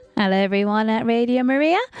Hello everyone at Radio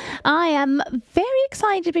Maria. I am very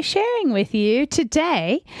excited to be sharing with you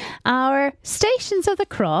today our Stations of the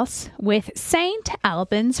Cross with St.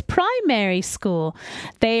 Albans Primary School.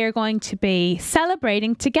 They are going to be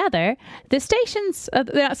celebrating together the stations,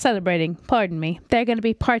 they're not celebrating, pardon me, they're going to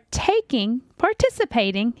be participating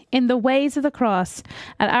in the Ways of the Cross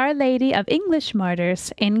at Our Lady of English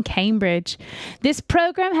Martyrs in Cambridge. This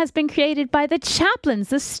program has been created by the chaplains,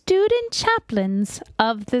 the student chaplains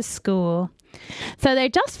of the school. So they're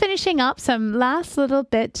just finishing up some last little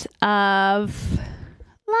bit of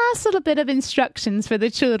instructions for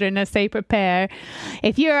the children as they prepare.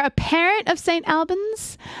 If you're a parent of St.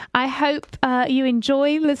 Albans, I hope you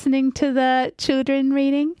enjoy listening to the children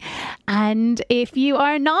reading. And if you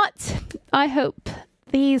are not, I hope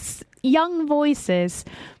these young voices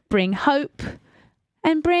bring hope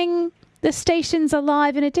and bring the stations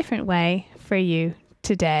alive in a different way for you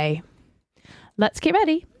today. Let's get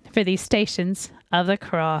ready for these Stations of the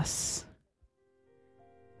Cross.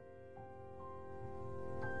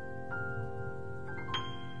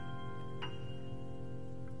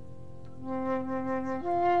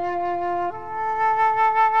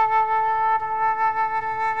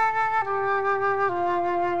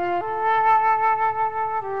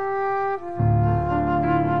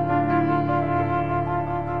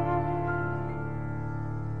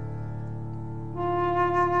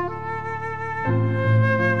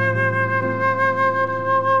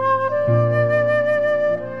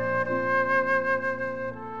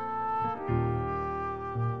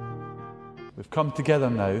 Come together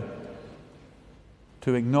now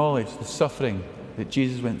to acknowledge the suffering that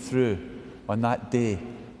Jesus went through on that day,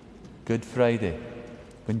 Good Friday,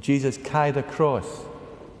 when Jesus carried a cross.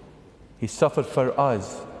 He suffered for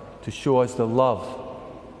us to show us the love.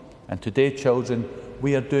 And today, children,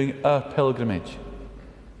 we are doing our pilgrimage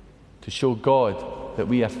to show God that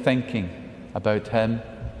we are thinking about Him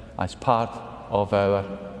as part of our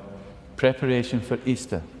preparation for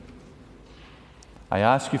Easter. I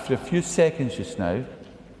ask you for a few seconds just now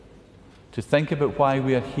to think about why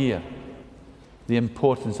we are here, the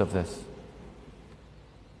importance of this.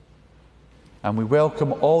 And we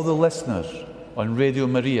welcome all the listeners on Radio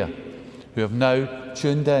Maria who have now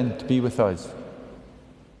tuned in to be with us.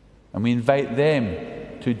 And we invite them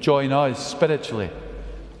to join us spiritually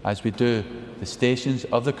as we do the Stations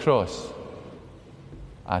of the Cross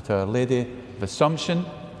at Our Lady of Assumption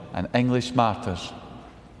and English Martyrs,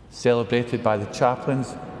 celebrated by the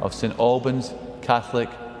chaplains of St. Albans Catholic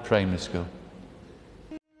Primary School.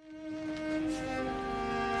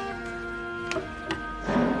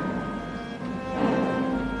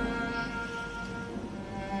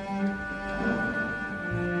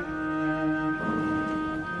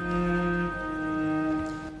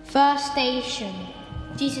 First station,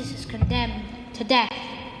 Jesus is condemned to death.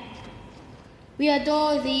 We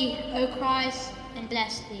adore Thee, O Christ, and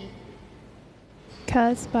bless Thee.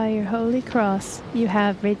 Because by your holy cross you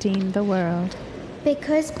have redeemed the world.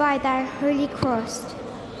 Because by thy holy cross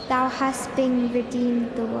thou hast been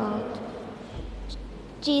redeemed the world.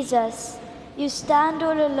 Jesus, you stand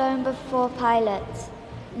all alone before Pilate.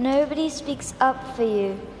 Nobody speaks up for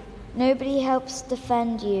you. Nobody helps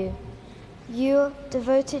defend you. You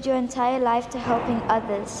devoted your entire life to helping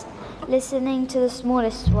others, listening to the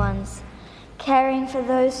smallest ones, caring for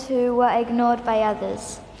those who were ignored by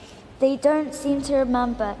others. They don't seem to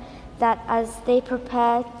remember that as they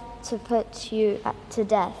prepare to put you to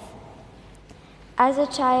death. As a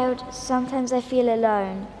child, sometimes I feel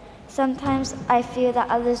alone. Sometimes I feel that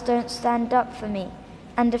others don't stand up for me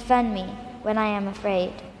and defend me when I am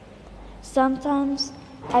afraid. Sometimes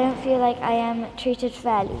I don't feel like I am treated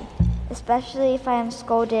fairly, especially if I am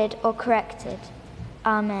scolded or corrected.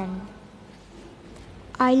 Amen.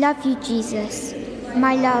 I love you, Jesus,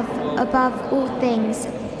 my love above all things.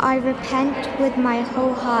 I repent with my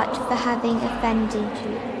whole heart for having offended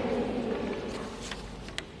you.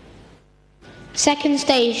 Second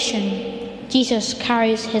station, Jesus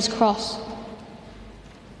carries his cross.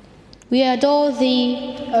 We adore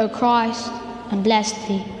Thee, O Christ, and bless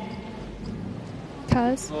Thee.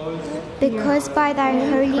 Because by thy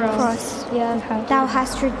holy cross thou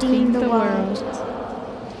hast redeemed the world.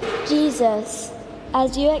 Jesus,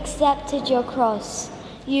 as you accepted your cross,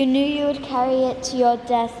 you knew you would carry it to your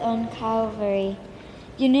death on Calvary.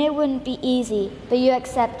 You knew it wouldn't be easy, but you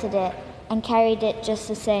accepted it and carried it just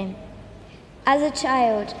the same. As a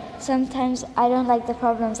child, sometimes I don't like the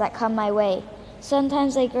problems that come my way.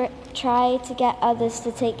 Sometimes I try to get others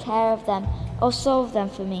to take care of them or solve them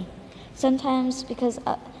for me. Sometimes because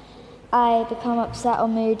I become upset or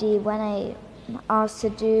moody when I am asked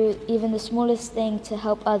to do even the smallest thing to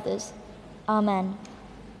help others. Amen.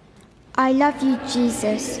 I love you,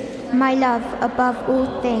 Jesus, my love above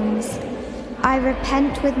all things. I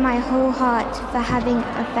repent with my whole heart for having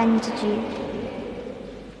offended you.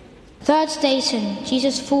 Third station,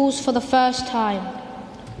 Jesus falls for the first time.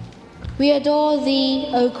 We adore thee,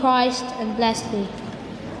 O Christ, and bless thee.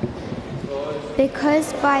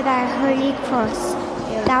 Because by thy holy cross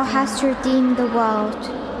thou hast redeemed the world.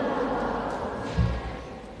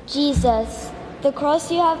 Jesus, the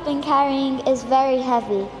cross you have been carrying is very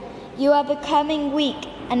heavy. You are becoming weak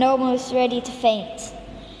and almost ready to faint.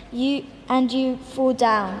 You fall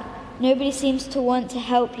down. Nobody seems to want to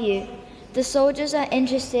help you. The soldiers are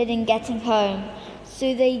interested in getting home,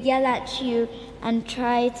 so they yell at you and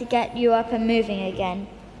try to get you up and moving again.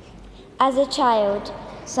 As a child,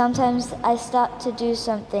 sometimes I start to do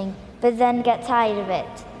something, but then get tired of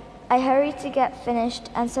it. I hurry to get finished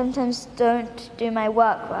and sometimes don't do my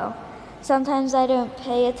work well. Sometimes I don't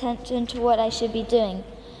pay attention to what I should be doing.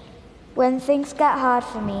 When things get hard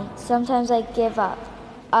for me, sometimes I give up.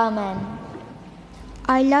 Amen.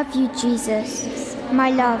 I love you, Jesus, my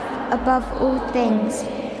love above all things.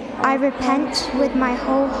 I repent with my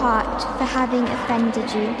whole heart for having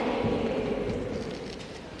offended you.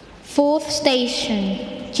 Fourth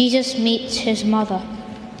station, Jesus meets his mother.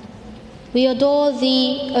 We adore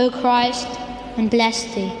thee, O Christ, and bless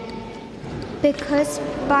thee. Because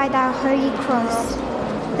by thy holy cross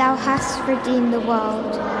thou hast redeemed the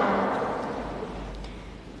world.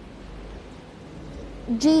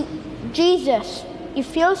 Jesus, you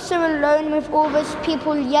feel so alone with all those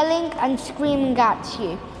people yelling and screaming at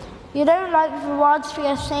you. You don't like the words we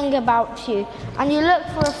are saying about you, and you look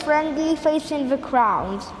for a friendly face in the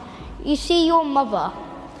crowd. You see your mother.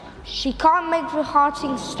 She can't make the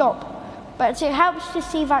hearting stop, but it helps to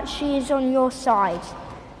see that she is on your side,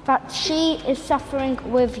 that she is suffering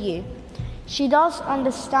with you. She does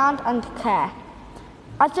understand and care.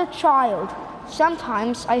 As a child,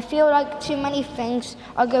 sometimes I feel like too many things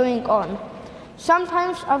are going on.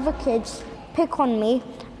 Sometimes other kids pick on me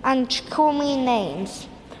and call me names.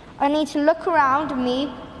 I need to look around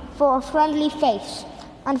me for a friendly face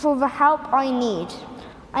and for the help I need.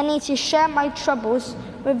 I need to share my troubles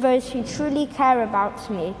with those who truly care about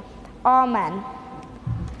me. Amen.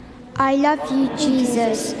 I love you,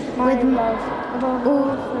 Jesus, with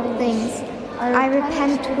all things. I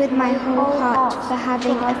repent with my whole heart for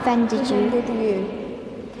having offended you.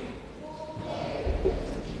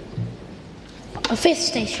 A fifth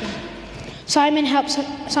station. Simon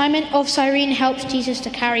of Cyrene helps Jesus to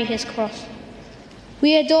carry his cross.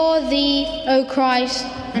 We adore thee, O Christ,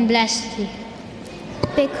 and bless thee.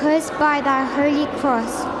 Because by thy holy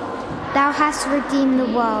cross thou hast redeemed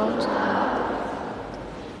the world.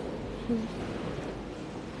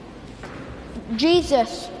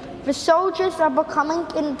 Jesus, the soldiers are becoming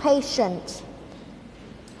impatient.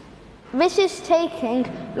 This is taking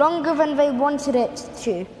longer than they wanted it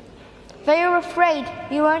to. They are afraid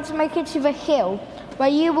you won't make it to the hill where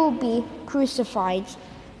you will be crucified.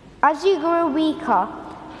 As you grow weaker,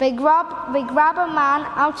 they grab a man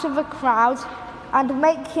out of the crowd and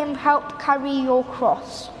make him help carry your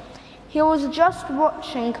cross. He was just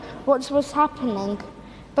watching what was happening,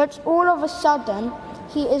 but all of a sudden,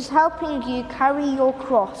 he is helping you carry your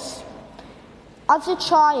cross. As a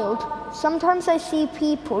child, sometimes I see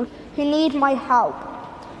people who need my help.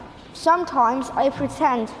 Sometimes I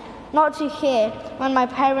pretend not to hear when my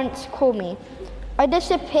parents call me. I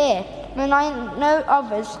disappear when I know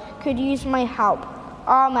others could use my help.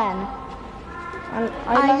 Amen.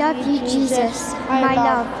 I love you, Jesus, my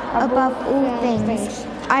love above all things.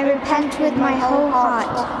 I repent with my whole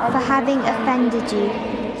heart for having offended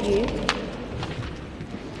you.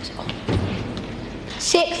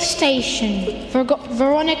 Sixth station.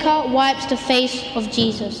 Veronica wipes the face of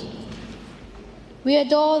Jesus. We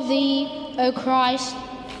adore thee, O Christ,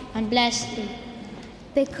 and bless thee.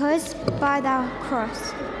 Because by thy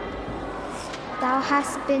cross thou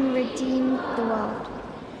hast been redeemed the world.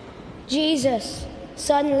 Jesus,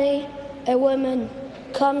 suddenly a woman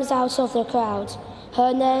comes out of the crowd.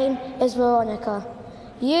 Her name is Veronica.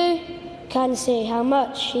 You can see how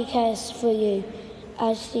much she cares for you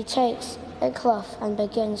as she takes a cloth and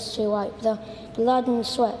begins to wipe the blood and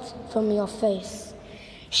sweat from your face.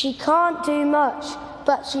 She can't do much,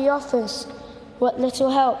 but she offers what little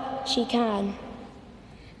help she can.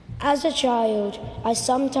 As a child, I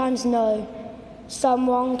sometimes know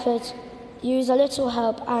someone could use a little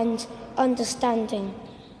help and understanding.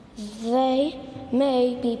 They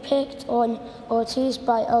may be picked on or teased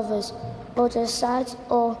by others, or just sad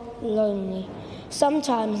or lonely.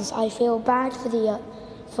 Sometimes I feel bad for the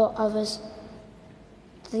others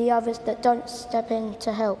that don't step in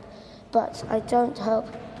to help, but I don't help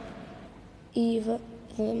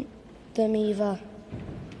them either.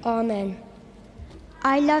 Amen.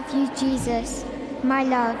 I love you, Jesus, my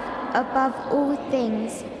love, above all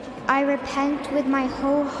things. I repent with my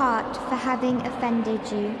whole heart for having offended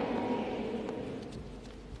you.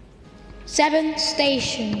 Seventh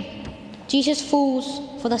station. Jesus falls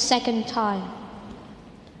for the second time.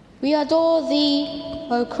 We adore thee,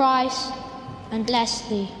 O Christ, and bless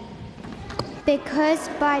thee. Because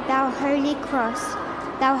by thou holy cross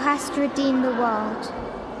thou hast redeemed the world.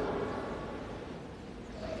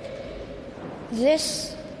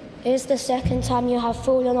 This is the second time you have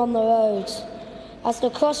fallen on the road. As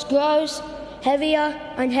the cross grows heavier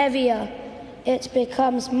and heavier, it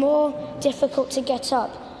becomes more difficult to get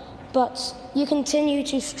up, but you continue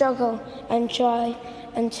to struggle and try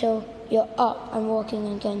until you're up and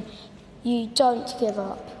walking again. You don't give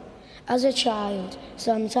up. As a child,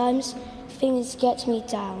 sometimes things get me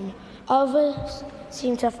down. Others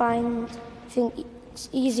seem to find things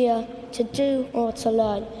easier to do or to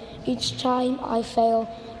learn. Each time I fail,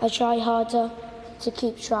 I try harder to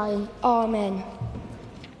keep trying. Amen.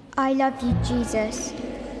 I love you, Jesus,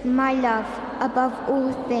 my love, above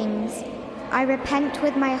all things. I repent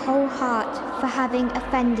with my whole heart for having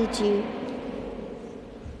offended you.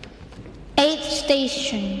 Eighth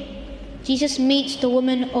station. Jesus meets the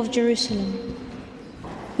woman of Jerusalem.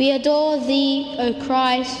 We adore thee, O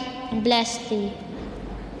Christ, and bless thee.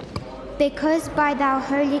 Because by thou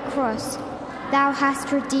holy cross thou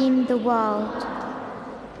hast redeemed the world.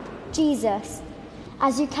 Jesus,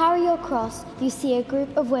 as you carry your cross, you see a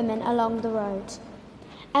group of women along the road.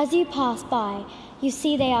 As you pass by, you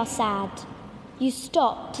see they are sad. You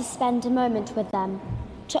stop to spend a moment with them,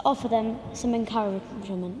 to offer them some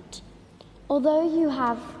encouragement. Although you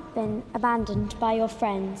have been abandoned by your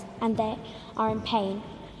friends and they are in pain,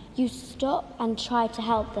 you stop and try to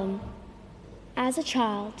help them. As a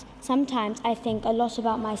child, sometimes I think a lot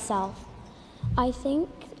about myself. I think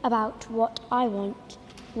about what I want,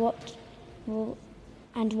 what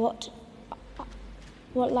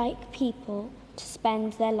like people to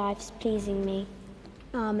spend their lives pleasing me.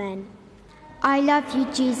 Amen. I love you,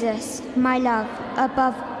 Jesus, my love,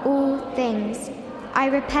 above all things. I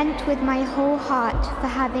repent with my whole heart for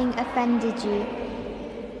having offended you.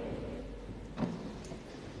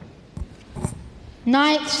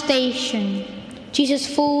 Ninth station. Jesus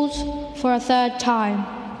falls for a third time.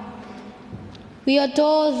 We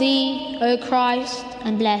adore thee, O Christ,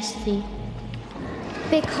 and bless thee.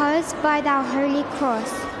 Because by thou holy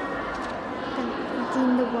cross thou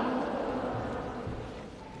redeemed the world.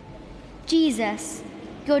 Jesus,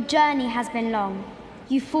 your journey has been long.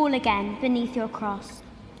 You fall again beneath your cross.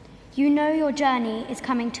 You know your journey is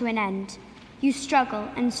coming to an end. You struggle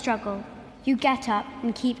and struggle. You get up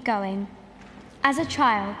and keep going. As a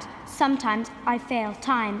child, sometimes I fail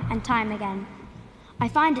time and time again. I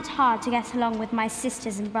find it hard to get along with my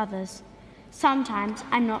sisters and brothers. Sometimes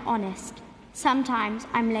I'm not honest. Sometimes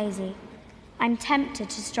I'm lazy. I'm tempted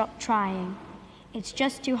to stop trying. It's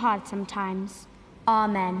just too hard sometimes.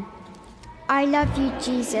 Amen. I love you,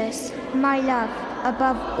 Jesus, my love,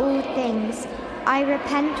 above all things. I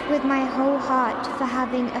repent with my whole heart for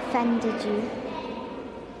having offended you.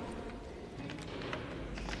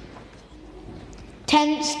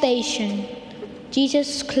 10th station.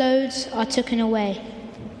 Jesus' clothes are taken away.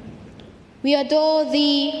 We adore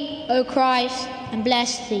thee, O Christ, and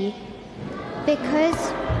bless thee.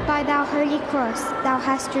 Because by thou holy cross thou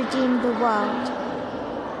hast redeemed the world.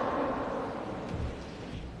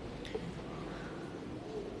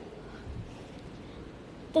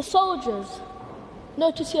 The soldiers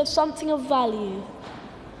notice you have something of value.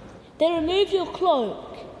 They remove your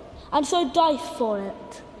cloak and so dice for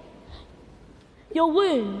it. Your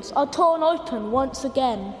wounds are torn open once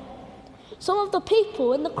again. Some of the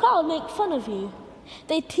people in the crowd make fun of you.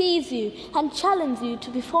 They tease you and challenge you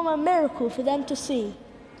to perform a miracle for them to see.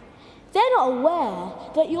 They're not aware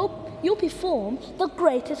that you'll perform the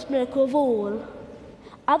greatest miracle of all.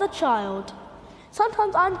 As a child,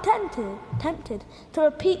 sometimes I'm tempted to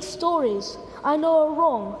repeat stories I know are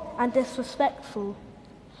wrong and disrespectful.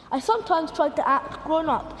 I sometimes try to act grown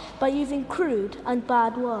up by using crude and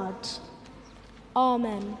bad words.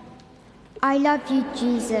 Amen. I love you,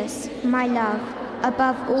 Jesus, my love,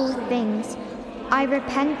 above all things. I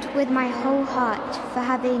repent with my whole heart for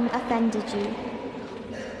having offended you.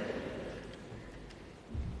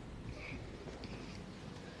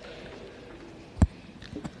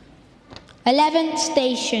 Eleventh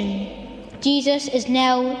station. Jesus is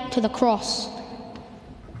nailed to the cross.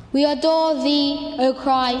 We adore thee, O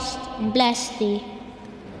Christ, and bless thee.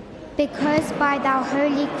 Because by thou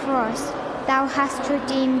holy cross thou hast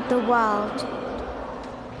redeemed the world.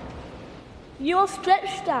 You are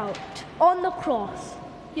stretched out on the cross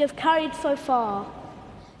you have carried so far.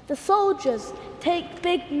 The soldiers take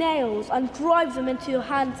big nails and drive them into your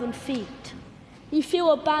hands and feet. You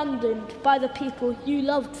feel abandoned by the people you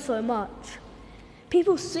loved so much.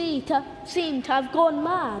 People seem to have gone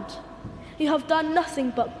mad. You have done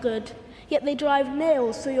nothing but good, yet they drive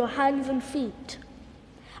nails through your hands and feet.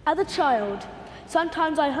 As a child,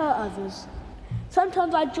 sometimes I hurt others.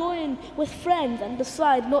 Sometimes I join with friends and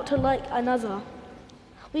decide not to like another.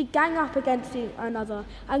 We gang up against another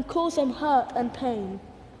and cause them hurt and pain.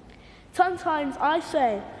 Sometimes I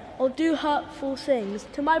say or do hurtful things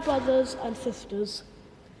to my brothers and sisters.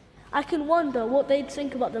 I can wonder what they'd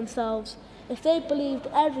think about themselves if they believed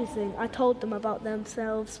everything I told them about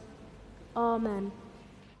themselves. Amen.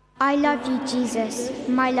 I love you, Jesus,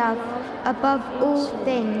 my love, above all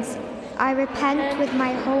things. I repent with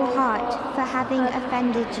my whole heart for having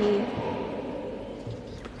offended you.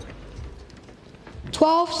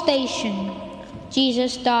 12th station.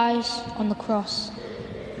 Jesus dies on the cross.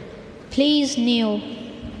 Please kneel.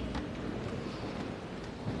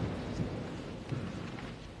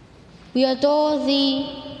 We adore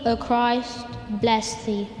thee, O Christ, and bless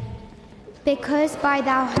thee. Because by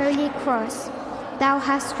thy holy cross thou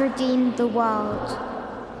hast redeemed the world.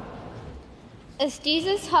 As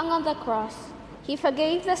Jesus hung on the cross, he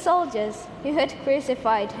forgave the soldiers who had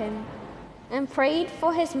crucified him and prayed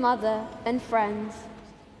for his mother and friends.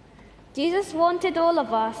 Jesus wanted all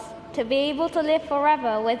of us to be able to live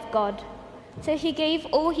forever with God, so he gave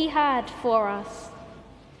all he had for us.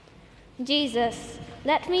 Jesus,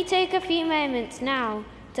 let me take a few moments now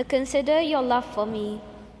to consider your love for me.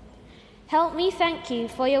 Help me thank you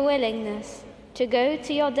for your willingness to go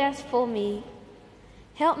to your death for me.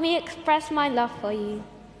 Help me express my love for you.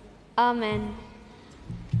 Amen.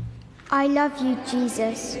 I love you,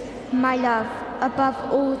 Jesus, my love, above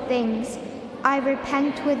all things. I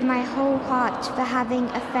repent with my whole heart for having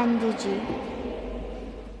offended you.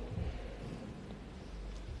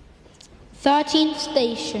 13th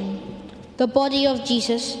station. The body of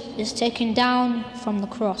Jesus is taken down from the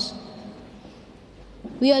cross.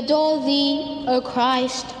 We adore thee, O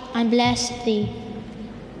Christ, and bless thee.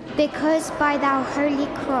 Because by thy holy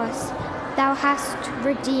cross thou hast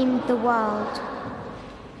redeemed the world.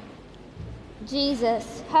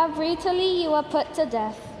 Jesus, how brutally you are put to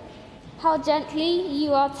death. How gently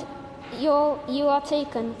you are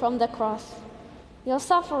taken from the cross. Your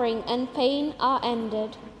suffering and pain are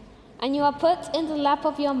ended, and you are put in the lap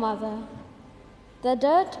of your mother. The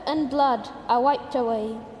dirt and blood are wiped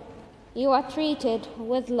away. You are treated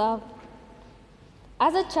with love.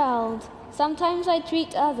 As a child, sometimes I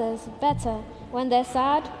treat others better when they're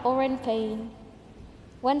sad or in pain.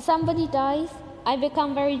 When somebody dies, I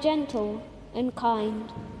become very gentle and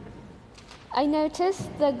kind. I notice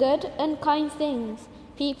the good and kind things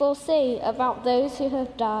people say about those who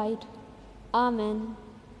have died. Amen.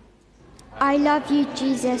 I love you,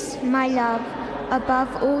 Jesus, my love,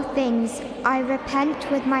 above all things. I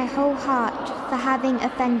repent with my whole heart for having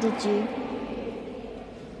offended you.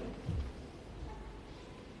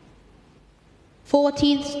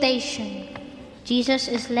 14th station. Jesus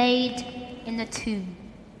is laid in the tomb.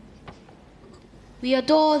 We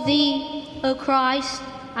adore thee, O Christ,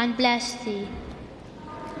 and bless thee.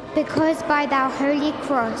 Because by thy holy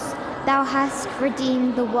cross thou hast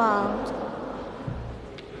redeemed the world.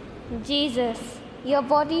 Jesus, your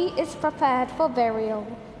body is prepared for burial.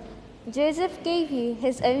 Joseph gave you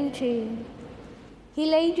his own tomb. He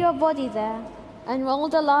laid your body there and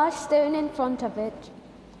rolled a large stone in front of it,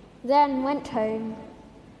 then went home.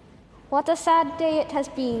 What a sad day it has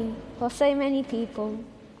been for so many people.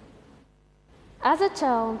 As a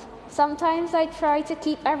child, sometimes I try to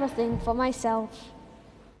keep everything for myself.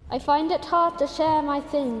 I find it hard to share my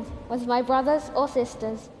things with my brothers or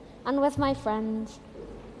sisters and with my friends.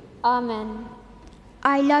 Amen.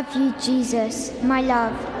 I love you, Jesus, my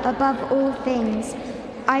love, above all things.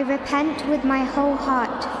 I repent with my whole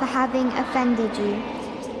heart for having offended you.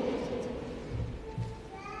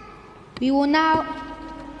 We will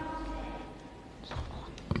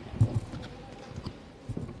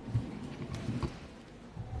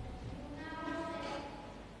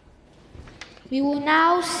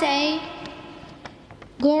now say,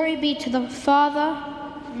 Glory be to the Father,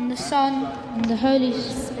 and the Son, and the Holy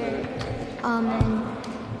Spirit. Amen.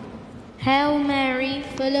 Hail Mary,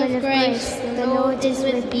 full of grace, the Lord is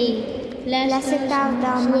with thee. Blessed thou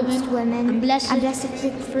amongst women, and blessed is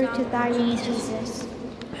the fruit of thy womb, Jesus.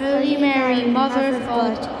 Holy Mary, Mother of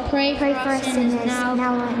God, pray for us sinners now and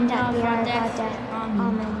at the hour of our death.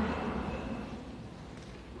 Amen.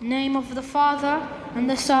 In the name of the Father, and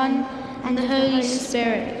the Son, and the Holy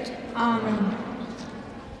Spirit. Amen.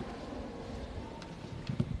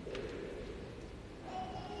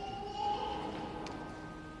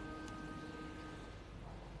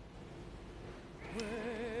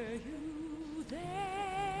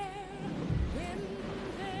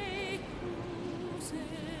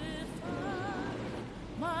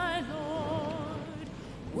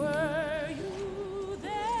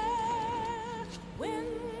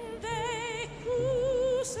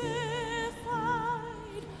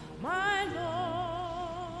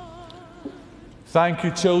 Thank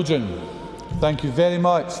you, children. Thank you very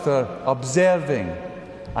much for observing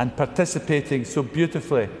and participating so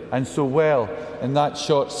beautifully and so well in that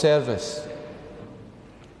short service.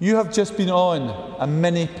 You have just been on a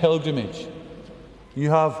mini pilgrimage. You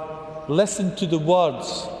have listened to the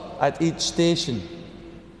words at each station.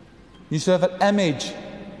 You should have an image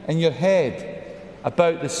in your head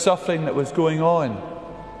about the suffering that was going on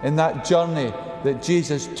in that journey that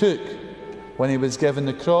Jesus took when he was given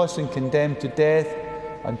the cross and condemned to death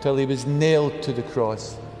until he was nailed to the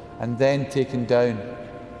cross and then taken down.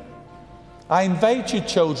 I invite you,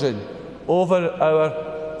 children, over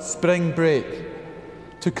our spring break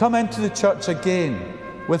to come into the church again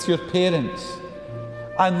with your parents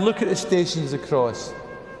and look at the Stations of the Cross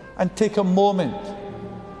and take a moment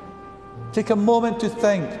to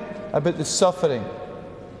think about the suffering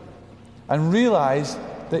and realise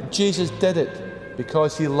that Jesus did it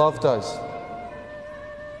because he loved us.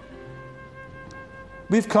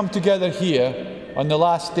 We've come together here on the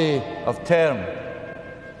last day of term,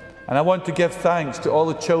 and I want to give thanks to all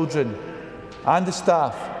the children and the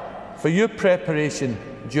staff for your preparation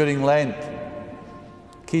during Lent.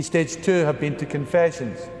 Key Stage 2 have been to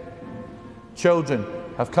confessions. Children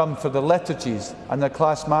have come for the liturgies and their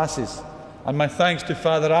class masses, and my thanks to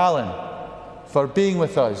Father Alan for being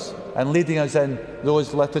with us and leading us in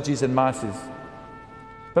those liturgies and masses.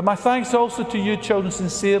 But my thanks also to you, children,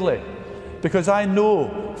 sincerely, because I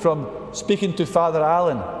know from speaking to Father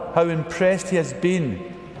Alan how impressed he has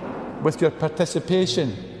been with your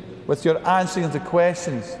participation, with your answering of the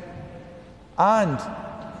questions, and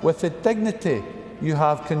with the dignity you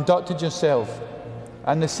have conducted yourself,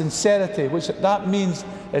 and the sincerity, which that means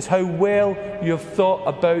is how well you have thought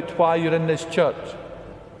about why you're in this church.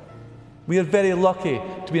 We are very lucky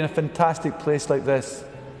to be in a fantastic place like this,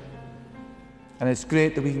 and it's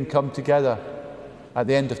great that we can come together at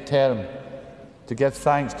the end of term to give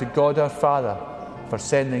thanks to God our Father for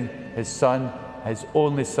sending his Son, his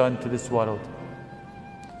only Son, to this world.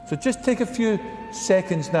 So just take a few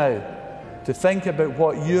seconds now to think about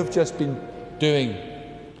what you've just been doing.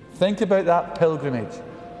 Think about that pilgrimage.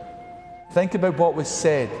 Think about what was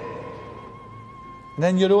said. And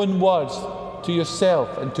in your own words, to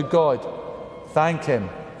yourself and to God, thank him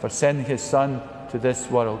for sending his Son to this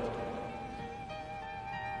world.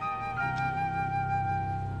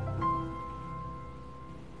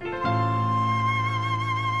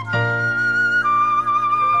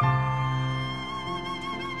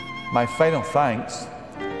 My final thanks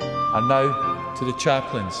are now to the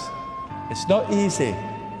chaplains. It's not easy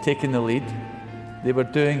taking the lead. They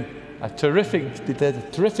did a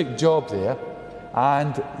terrific job there,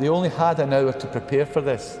 and they only had an hour to prepare for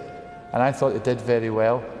this, and I thought they did very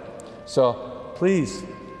well. So please,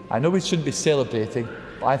 I know we shouldn't be celebrating,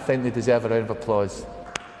 but I think they deserve a round of applause.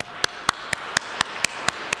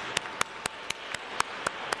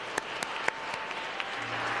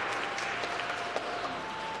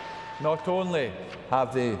 Not only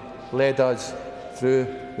have they led us through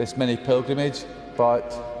this mini pilgrimage,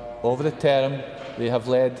 but over the term they have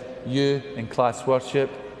led you in class worship,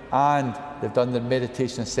 and they've done their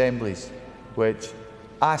meditation assemblies, which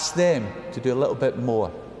ask them to do a little bit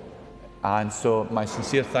more. And so my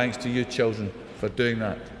sincere thanks to you, children, for doing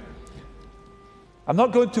that. I'm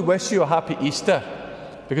not going to wish you a happy Easter,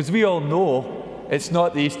 because we all know it's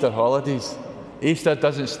not the Easter holidays. Easter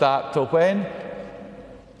doesn't start till when?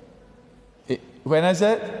 When is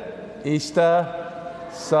it? Easter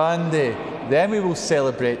Sunday. Then we will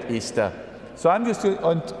celebrate Easter. So I'm just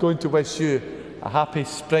going to wish you a happy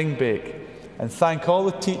spring break and thank all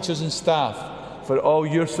the teachers and staff for all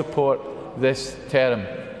your support this term.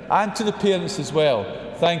 And to the parents as well.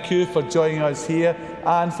 Thank you for joining us here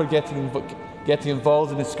and for getting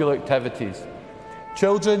involved in the school activities.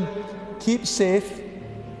 Children, keep safe,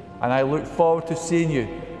 and I look forward to seeing you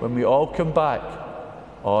when we all come back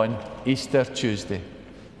on Easter Tuesday.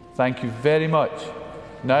 Thank you very much.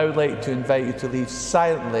 Now I'd like to invite you to leave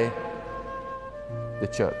silently the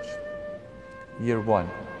church. Year 1.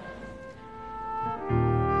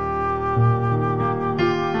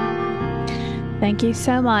 Thank you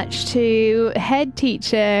so much to head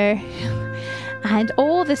teacher and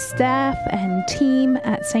all the staff and team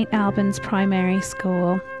at St. Albans Primary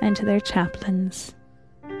School, and to their chaplains.